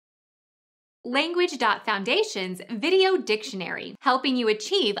Language.Foundation's Video Dictionary, helping you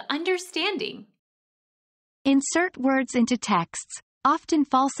achieve understanding. Insert words into texts, often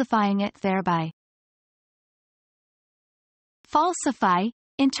falsifying it thereby. Falsify,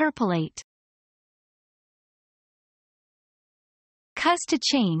 interpolate. Cause to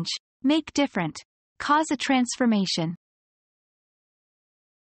change, make different, cause a transformation.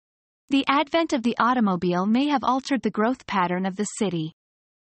 The advent of the automobile may have altered the growth pattern of the city.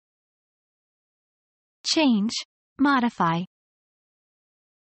 Change, modify.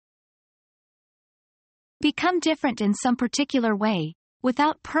 Become different in some particular way,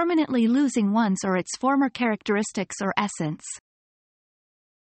 without permanently losing one's or its former characteristics or essence.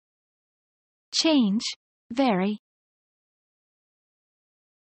 Change, vary.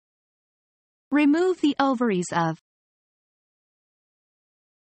 Remove the ovaries of.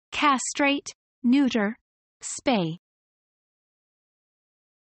 Castrate, neuter, spay.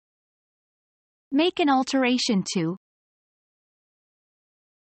 Make an alteration to.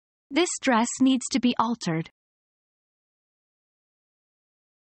 This dress needs to be altered.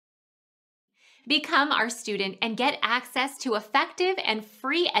 Become our student and get access to effective and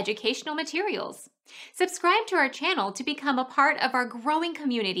free educational materials. Subscribe to our channel to become a part of our growing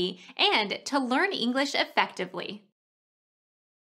community and to learn English effectively.